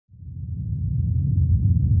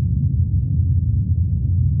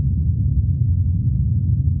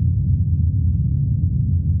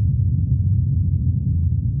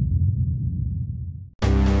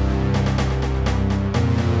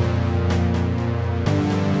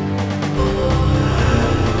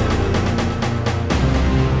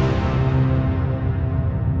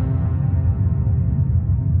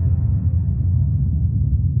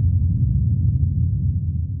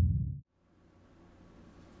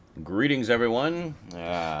Greetings, everyone.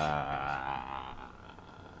 I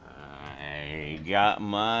got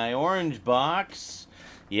my orange box.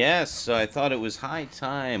 Yes, so I thought it was high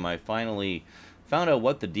time. I finally found out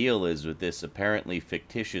what the deal is with this apparently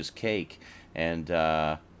fictitious cake and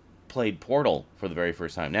played Portal for the very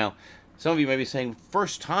first time. Now, some of you may be saying,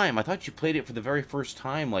 first time? I thought you played it for the very first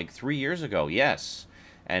time like 3 years ago. Yes.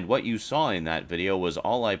 And what you saw in that video was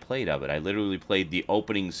all I played of it. I literally played the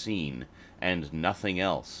opening scene and nothing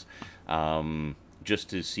else, just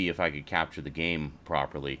to see if I could capture the game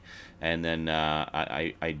properly. And then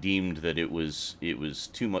I deemed that it was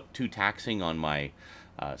too taxing on my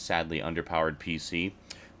sadly underpowered PC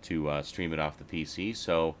to stream it off the PC.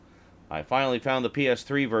 So I finally found the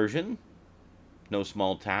PS3 version. No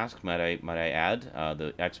small task, might I add.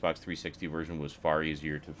 The Xbox 360 version was far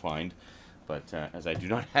easier to find. But as I do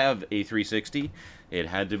not have a 360, it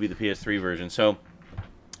had to be the PS3 version. So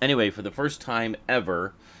anyway, for the first time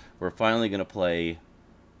ever, we're finally going to play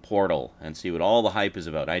Portal and see what all the hype is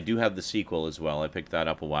about. I do have the sequel as well. I picked that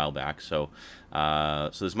up a while back. So so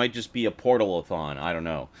this might just be a Portal-a-thon. I don't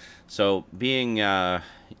know. So being,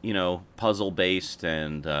 you know, puzzle-based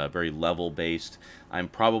and very level-based, I'm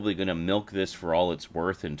probably going to milk this for all it's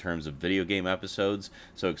worth in terms of video game episodes.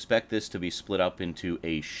 So expect this to be split up into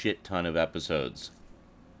a shit ton of episodes.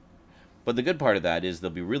 But the good part of that is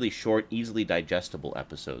they'll be really short, easily digestible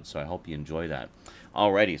episodes, so I hope you enjoy that.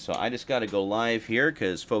 Alrighty, so I just got to go live here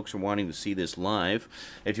because folks are wanting to see this live.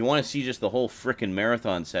 If you want to see just the whole frickin'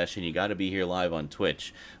 marathon session, you got to be here live on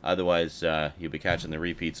Twitch. Otherwise, you'll be catching the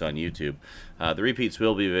repeats on YouTube. The repeats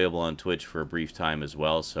will be available on Twitch for a brief time as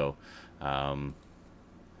well, so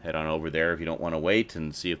head on over there if you don't want to wait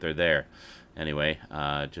and see if they're there. Anyway,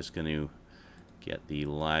 just going to get the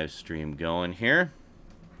live stream going here.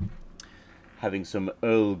 Having some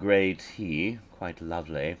Earl Grey tea. Quite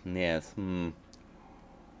lovely. Yes.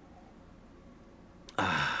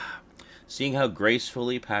 Seeing how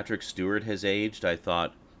gracefully Patrick Stewart has aged, I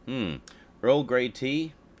thought, Earl Grey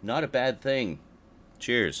tea? Not a bad thing.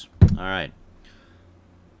 Cheers. Alright.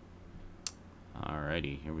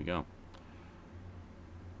 Alrighty, here we go.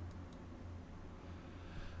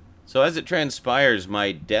 So as it transpires,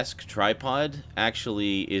 my desk tripod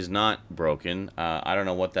actually is not broken. I don't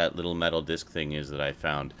know what that little metal disc thing is that I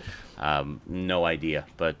found. No idea.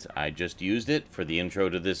 But I just used it for the intro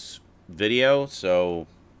to this video, so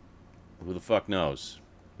who the fuck knows?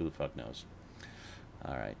 Who the fuck knows?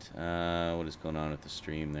 Alright. What is going on with the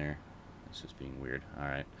stream there? It's just being weird.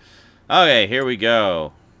 Alright. Okay, here we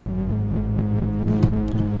go.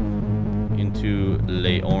 Into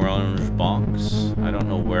the orange box. I don't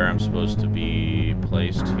know where I'm supposed to be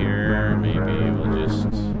placed here. Maybe we'll just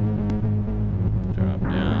drop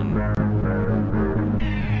down.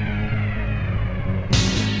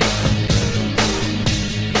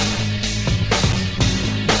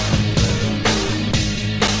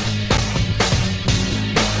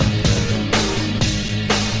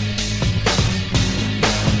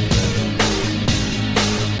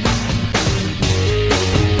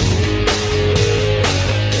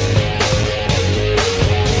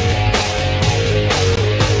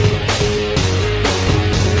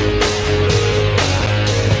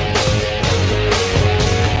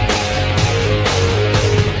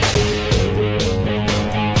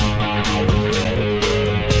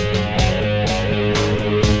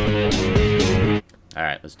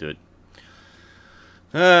 Let's do it.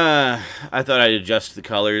 I thought I'd adjust the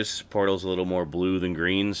colors. Portal's a little more blue than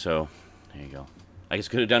green, so there you go. I guess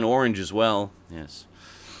could have done orange as well. Yes.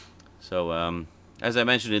 So, as I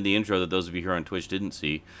mentioned in the intro that those of you here on Twitch didn't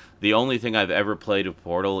see, the only thing I've ever played of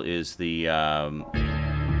Portal is the,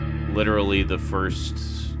 literally the first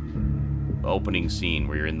opening scene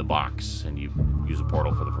where you're in the box and you use a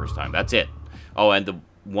portal for the first time. That's it. Oh, and the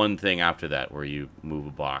one thing after that where you move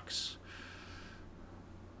a box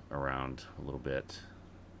around a little bit.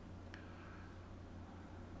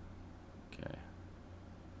 Okay.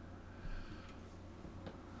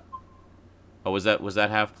 Oh, was that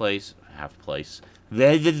Half-Life?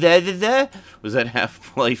 Was that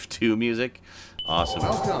Half-Life 2 music? Awesome.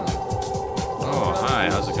 Welcome. Oh, hi.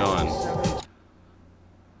 How's it going?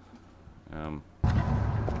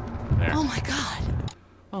 There. Oh my god.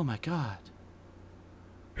 Oh my god.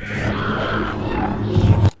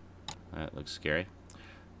 That looks scary.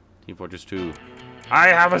 Team Fortress 2. I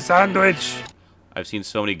have a sandwich! I've seen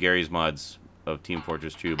so many Gary's mods of Team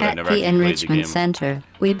Fortress 2, but I've never actually played the game. At the Enrichment Center,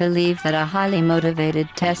 we believe that a highly motivated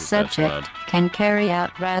test subject can carry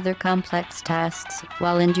out rather complex tasks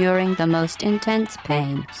while enduring the most intense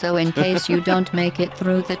pain. So in case you don't make it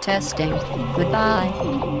through the testing, goodbye.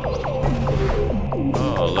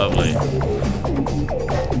 Oh, lovely.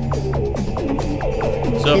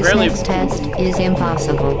 So This apparently, next test is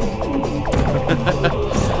impossible.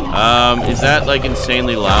 is that like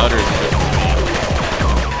insanely loud or is it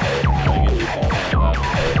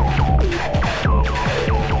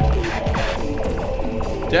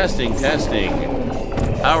just testing, testing.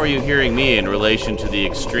 How are you hearing me in relation to the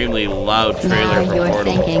extremely loud trailer Now for you're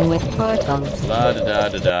Portal? thinking with portals. La da da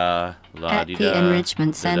da da. La At di the da.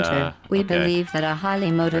 Enrichment Da Center, da. we Okay. believe that a highly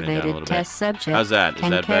Turn it down a motivated little bit. test subject How's that? Is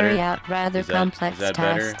can that carry better? out rather Is that complex better?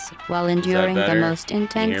 tasks while Is that enduring the better? most Can you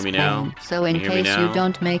intense hear me now? pain. So in Can you hear me case you now?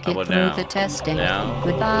 don't make How it about through now? the testing, Now?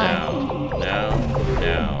 goodbye. Now.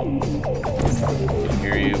 I can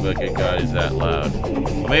hear you, but good God, is that loud?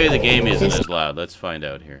 Well, maybe the game isn't as loud. Let's find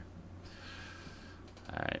out here.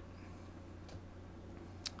 Alright.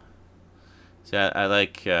 See, I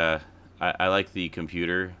like I like the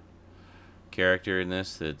computer character in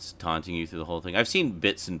this that's taunting you through the whole thing. I've seen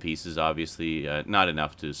bits and pieces, obviously, not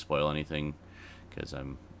enough to spoil anything, because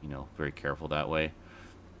I'm, you know, very careful that way.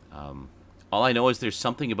 All I know is there's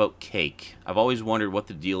something about cake. I've always wondered what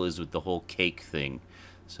the deal is with the whole cake thing,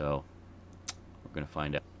 so we're gonna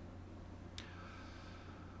find out.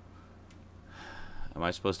 Am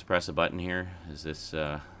I supposed to press a button here? Is this,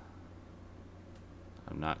 I'm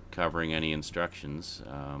not covering any instructions.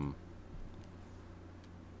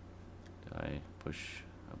 Did I push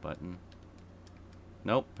a button?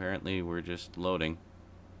 Nope, apparently we're just loading.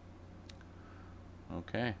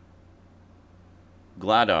 Okay.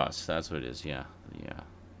 GLaDOS, that's what it is, yeah.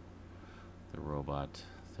 The robot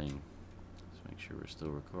thing. Let's make sure we're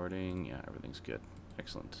still recording. Yeah, everything's good.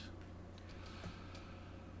 Excellent.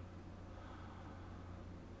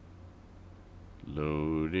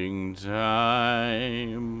 Loading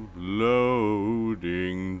time,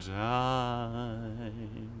 loading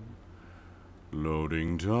time,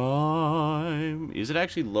 loading time. Is it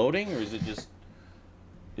actually loading, or is it just...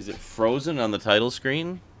 Is it frozen on the title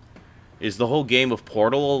screen? Is the whole game of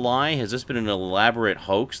Portal a lie? Has this been an elaborate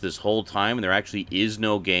hoax this whole time and there actually is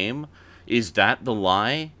no game? Is that the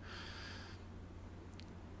lie?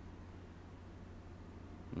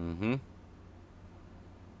 Mm-hmm.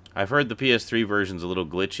 I've heard the PS3 version's a little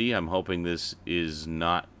glitchy. I'm hoping this is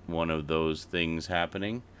not one of those things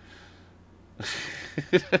happening.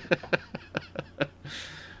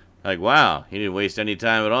 Like, wow, he didn't waste any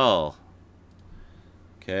time at all.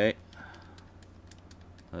 Okay.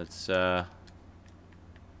 Let's go.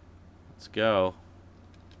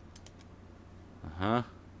 Uh-huh.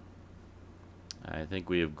 I think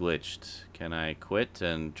we have glitched. Can I quit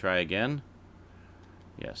and try again?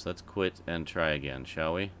 Yes, let's quit and try again,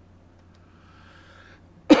 shall we?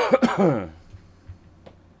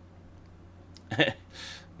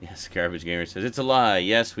 Yes, Garbage Gamer says, it's a lie.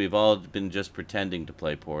 Yes, we've all been just pretending to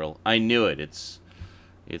play Portal. I knew it. It's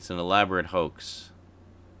an elaborate hoax.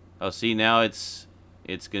 Oh, see, now it's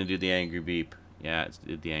going to do the angry beep. Yeah, it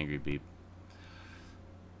did the angry beep.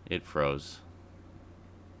 It froze.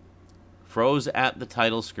 Froze at the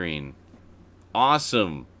title screen.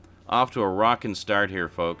 Awesome. Off to a rockin' start here,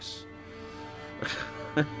 folks.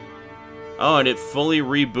 Oh, and it fully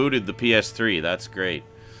rebooted the PS3. That's great.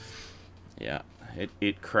 Yeah,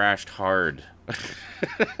 it crashed hard.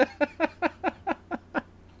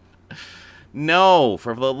 No,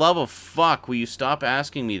 for the love of fuck, will you stop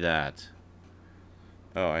asking me that?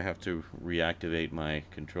 Oh, I have to reactivate my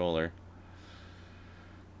controller.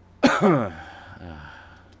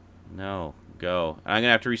 No, go. I'm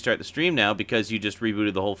gonna have to restart the stream now because you just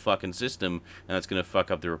rebooted the whole fucking system, and that's gonna fuck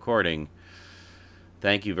up the recording.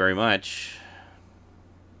 Thank you very much.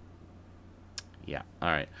 Yeah,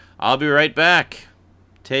 alright. I'll be right back.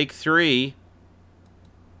 Take 3.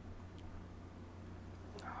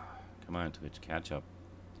 Come on, Twitch, catch up.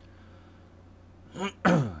 Come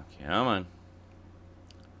on.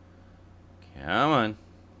 Come on.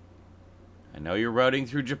 I know you're routing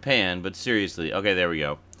through Japan, but seriously. Okay, there we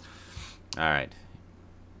go. Alright.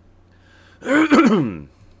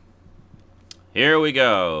 Here we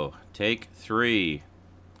go. Take 3.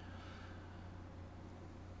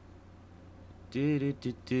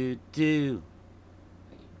 Do-do-do-do-do.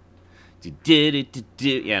 Do-do-do-do-do.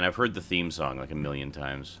 Yeah, and I've heard the theme song like a million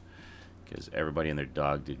times. Because everybody and their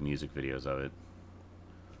dog did music videos of it.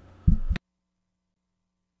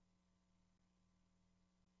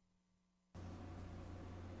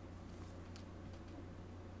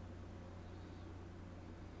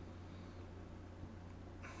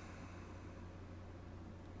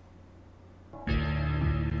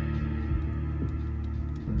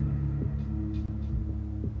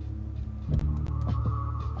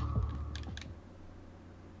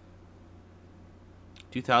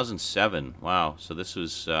 ...2007. Wow. So this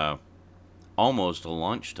was almost a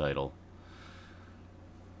launch title.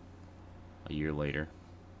 a year later.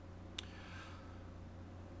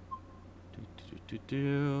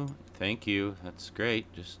 Thank you. That's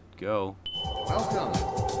great. Just go.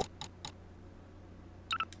 Welcome.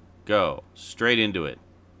 Go. Straight into it.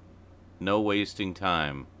 No wasting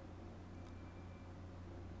time.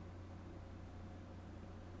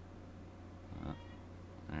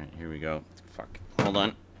 Alright, here we go. Fuck. Hold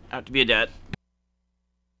on. I have to be a dad.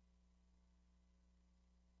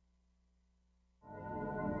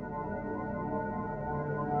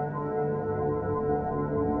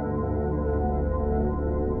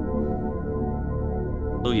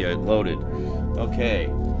 Oh yeah, it loaded. Okay.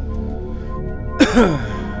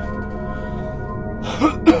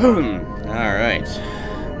 Alright.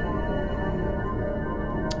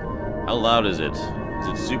 How loud is it? Is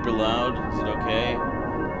it super loud? Is it okay?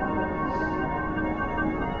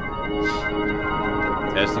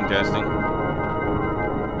 Testing, testing.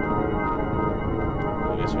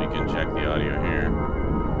 I guess we can check the audio here.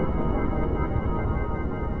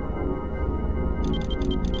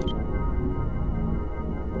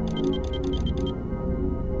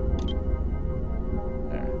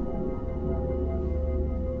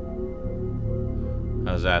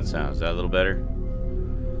 How's that sound? Is that a little better?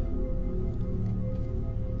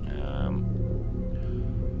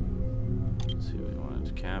 Let's see what we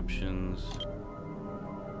wanted. Captions.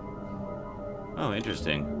 Oh,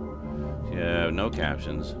 interesting. Yeah, no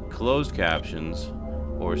captions. Closed captions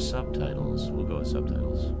or subtitles. We'll go with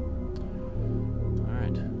subtitles.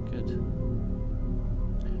 Alright, good.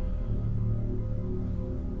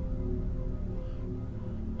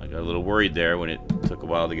 I got a little worried there when it took a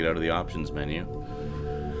while to get out of the options menu.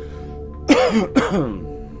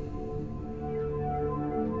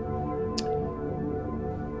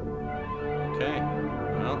 Okay,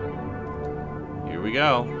 well, here we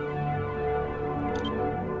go.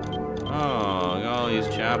 Oh, all these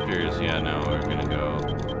chapters. Yeah, no, we're gonna go.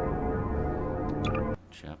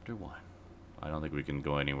 Chapter 1. I don't think we can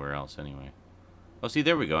go anywhere else anyway. Oh, see,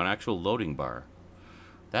 there we go, an actual loading bar.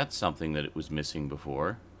 That's something that it was missing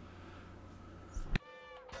before.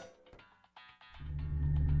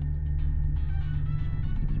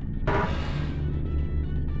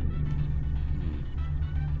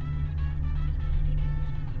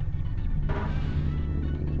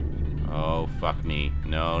 Oh, fuck me.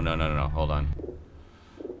 No, no, no, no, no. Hold on.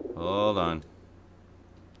 Hold on.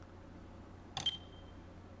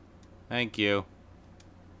 Thank you.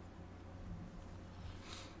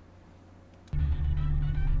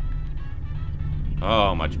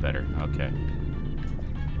 Oh, much better. Okay.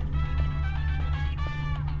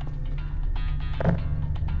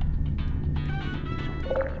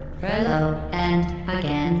 Hello, and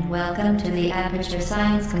again, welcome to the Aperture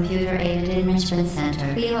Science Computer-Aided Enrichment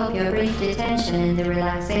Center. We hope your brief detention in the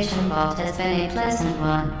relaxation vault has been a pleasant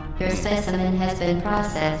one. Your specimen has been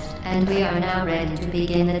processed, and we are now ready to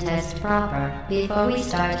begin the test proper. Before we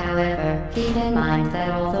start, however, keep in mind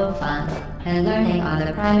that although fun and learning are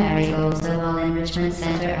the primary goals of all Enrichment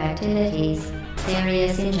Center activities,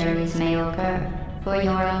 serious injuries may occur. For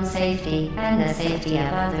your own safety and the safety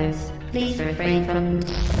of others, please refrain from...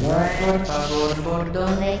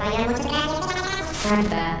 Turn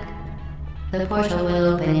back. The portal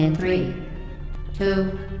will open in 3,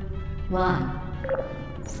 2, 1.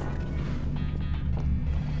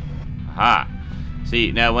 Aha!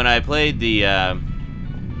 See, now when I played the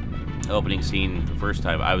opening scene the first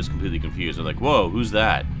time, I was completely confused. I was like, whoa, who's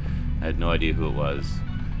that? I had no idea who it was.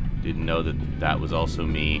 Didn't know that that was also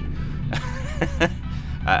me.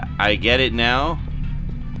 I get it now,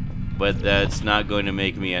 but that's not going to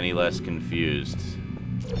make me any less confused.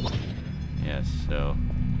 Yes, so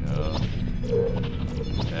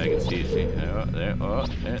I can see.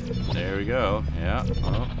 There we go. Yeah.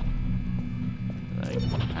 Oh, like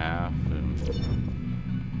half.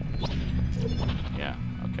 Yeah.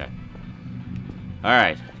 Okay. All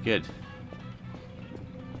right. Good.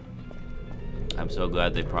 I'm so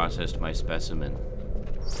glad they processed my specimen.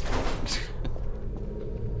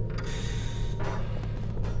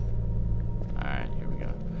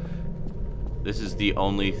 This is the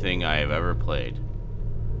only thing I have ever played.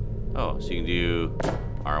 Oh, so you can do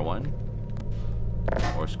R1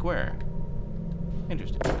 or square.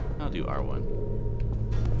 Interesting. I'll do R1.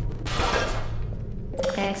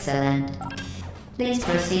 Excellent. Please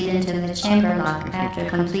proceed into the chamber lock after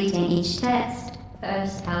completing each test.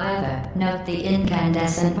 First, however, note the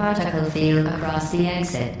incandescent particle field across the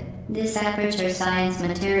exit. This Aperture Science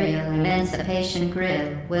material emancipation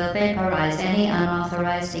grill will vaporize any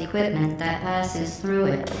unauthorized equipment that passes through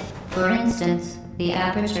it. For instance, the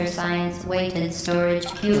Aperture Science weighted storage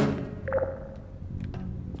cube.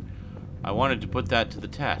 I wanted to put that to the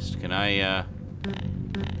test. Can I,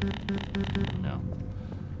 No.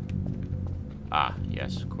 Ah,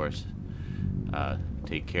 yes, of course.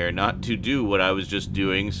 Take care not to do what I was just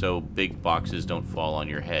doing so big boxes don't fall on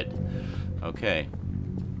your head. Okay.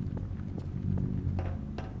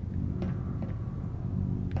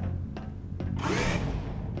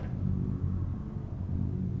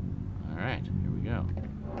 Alright, here we go.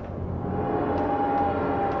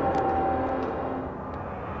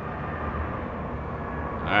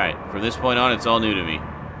 Alright, from this point on, it's all new to me.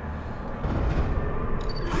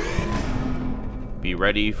 Be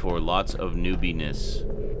ready for lots of newbiness.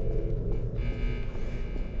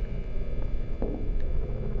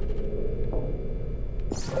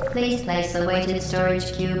 Please place the weighted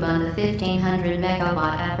storage cube on the 1500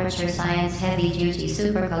 megawatt Aperture Science Heavy Duty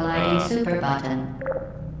Super Colliding Super button.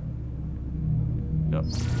 No.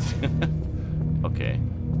 Okay.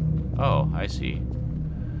 Oh, I see.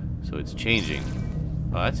 So it's changing.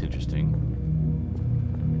 Oh, that's interesting.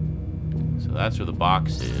 So that's where the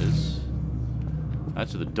box is.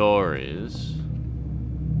 That's where the door is.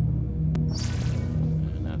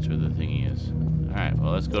 And that's where the thingy is. Alright,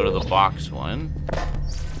 well, let's go to the box one.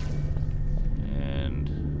 And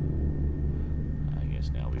I guess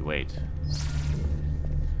now we wait.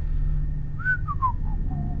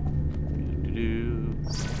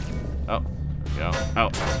 Oh, there we go. Oh,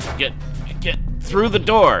 get through the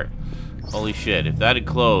door! Holy shit, if that had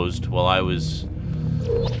closed while I was...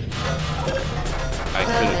 I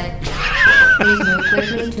could've... Please move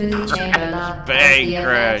quickly to the chamber lock. Bang, The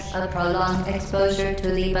crash. effects of prolonged exposure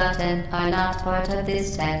to the button are not part of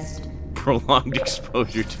this test. Prolonged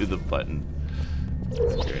exposure to the button.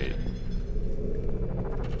 That's great.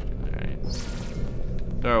 Alright.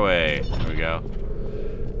 Doorway. There we go.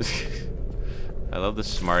 I love the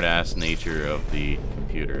smart-ass nature of the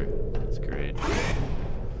computer. That's great.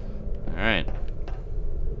 Alright.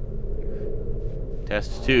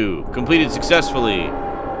 Test 2. Completed successfully.